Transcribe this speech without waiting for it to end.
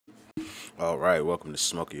All right, welcome to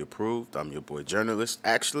Smokey Approved. I'm your boy Jurnalist.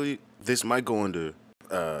 Actually, this might go under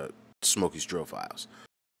Smokey's Drill Files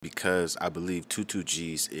because I believe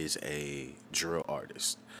 22G's is a drill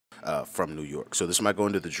artist from New York. So this might go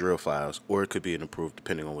into the Drill Files, or it could be an approved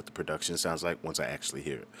depending on what the production sounds like once I actually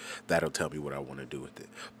hear it. That'll tell me what I want to do with it.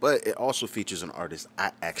 But it also features an artist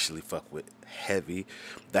I actually fuck with heavy.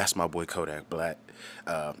 That's my boy Kodak Black.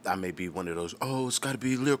 I may be one of those, oh, it's got to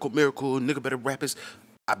be lyrical miracle, nigga better rappers.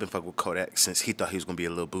 I've been fucking with Kodak since he thought he was gonna be a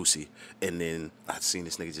little boosie, and then I've seen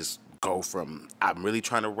this nigga just go from I'm really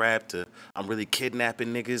trying to rap to I'm really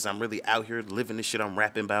kidnapping niggas. I'm really out here living the shit I'm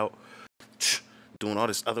rapping about, doing all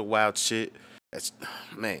this other wild shit. That's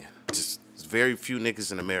man, just there's very few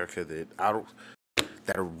niggas in America that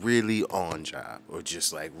are really on job or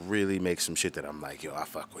just like really make some shit that I'm like, yo, I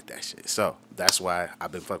fuck with that shit. So that's why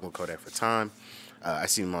I've been fucking with Kodak for time. I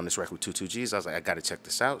seen him on this record with 22Gs. I was like, I gotta check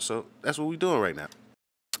this out. So that's what we doing right now.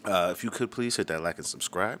 If you could please hit that like and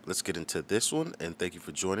subscribe. Let's get into this one, and thank you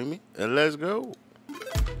for joining me. And let's go.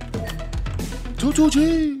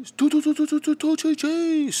 22Gs,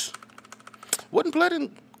 22Gs. Wasn't Blood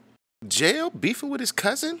in jail beefing with his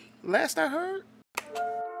cousin? Last I heard.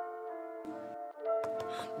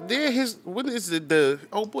 What is the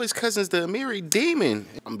old boy's cousin's the Amiri demon?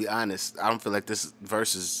 I'm gonna be honest, I don't feel like this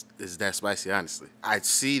verse is that spicy, honestly. I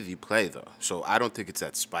see the play though, so I don't think it's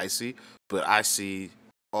that spicy, but I see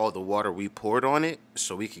all the water we poured on it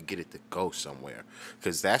so we could get it to go somewhere,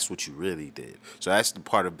 because that's what you really did. So that's the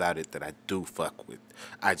part about it that I do fuck with.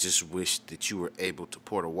 I just wish that you were able to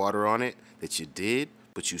pour the water on it, that you did,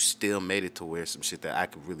 but you still made it to where some shit that I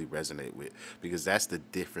could really resonate with, because that's the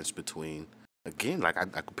difference between, again, like I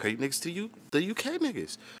compare you niggas to you, the UK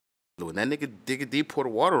niggas. When that nigga Digga D pour the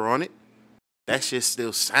water on it, that shit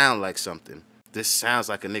still sound like something. This sounds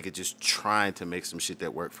like a nigga just trying to make some shit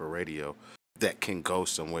that work for radio that can go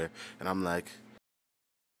somewhere. And I'm like,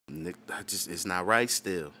 Nick, it's not right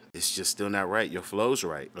still. It's just still not right. Your flow's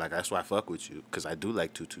right. Like, that's why I fuck with you, because I do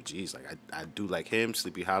like 22Gs. Like, I do like him,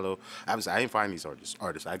 Sleepy Hollow. I ain't find these artists.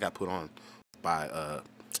 I got put on by,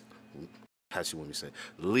 how she want me to say?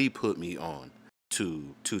 Lee put me on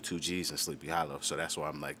to 22Gs and Sleepy Hollow. So that's why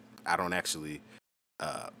I'm like, I don't actually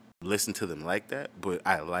listen to them like that, but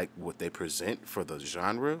I like what they present for the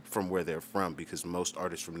genre from where they're from, because most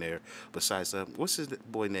artists from there, besides what's his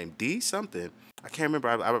boy name, D something, I can't remember.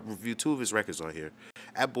 I reviewed 2 of his records on here.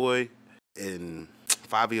 That boy and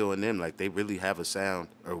Fabio and them, like, they really have a sound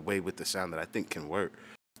or way with the sound that I think can work.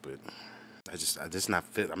 But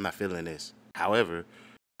I'm not feeling this. However,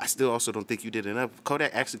 I still also don't think you did enough.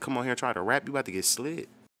 Kodak actually come on here and try to rap, you about to get slid.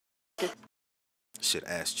 Shit,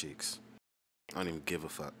 ass cheeks. I don't even give a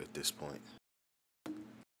fuck at this point.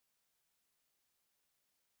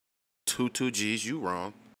 22Gs, you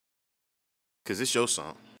wrong. Because it's your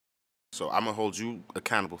song. So I'm going to hold you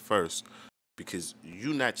accountable first, because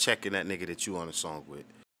you not checking that nigga that you on a song with.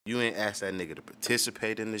 You ain't asked that nigga to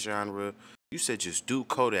participate in the genre. You said just do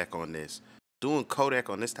Kodak on this. Doing Kodak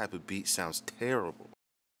on this type of beat sounds terrible.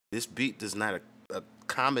 This beat does not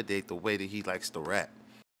accommodate the way that he likes to rap.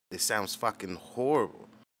 It sounds fucking horrible.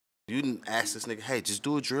 You didn't ask this nigga, hey, just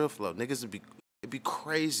do a drill flow. Niggas, it'd be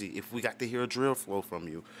crazy if we got to hear a drill flow from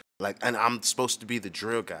you. Like, and I'm supposed to be the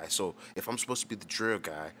drill guy. So if I'm supposed to be the drill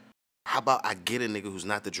guy, how about I get a nigga who's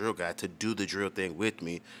not the drill guy to do the drill thing with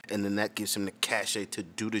me, and then that gives him the cachet to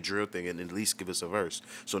do the drill thing and at least give us a verse.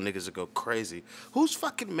 So niggas will go crazy. Who's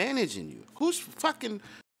fucking managing you?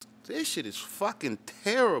 This shit is fucking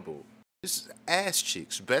terrible. This is ass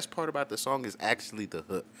cheeks. Best part about the song is actually the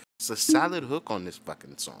hook. It's a solid hook on this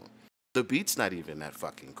fucking song. The beat's not even that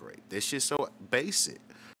fucking great. This shit's so basic.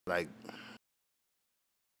 Like,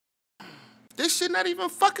 this shit not even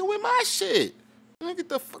fucking with my shit. Get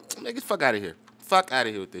the fuck out of here. Fuck out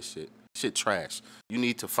of here with this shit. Shit trash. You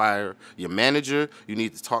need to fire your manager. You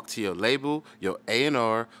need to talk to your label, your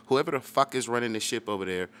A&R, whoever the fuck is running the ship over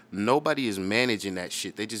there. Nobody is managing that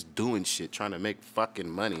shit. They just doing shit, trying to make fucking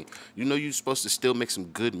money. You know you're supposed to still make some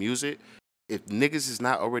good music. If niggas is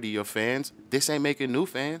not already your fans, this ain't making new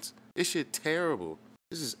fans. This shit terrible.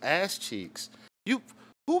 This is ass cheeks. You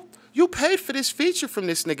paid for this feature from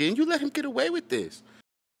this nigga, and you let him get away with this.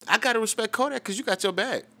 I gotta respect Kodak, because you got your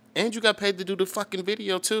back. And you got paid to do the fucking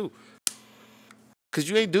video, too. Because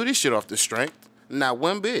you ain't do this shit off the strength. Not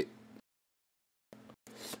one bit.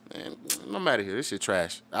 Man, I'm out of here. This shit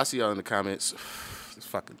trash. I'll see y'all in the comments. It's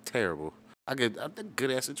fucking terrible. I get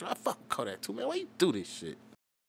good ass intro. I fuck Kodak, too, man. Why you do this shit?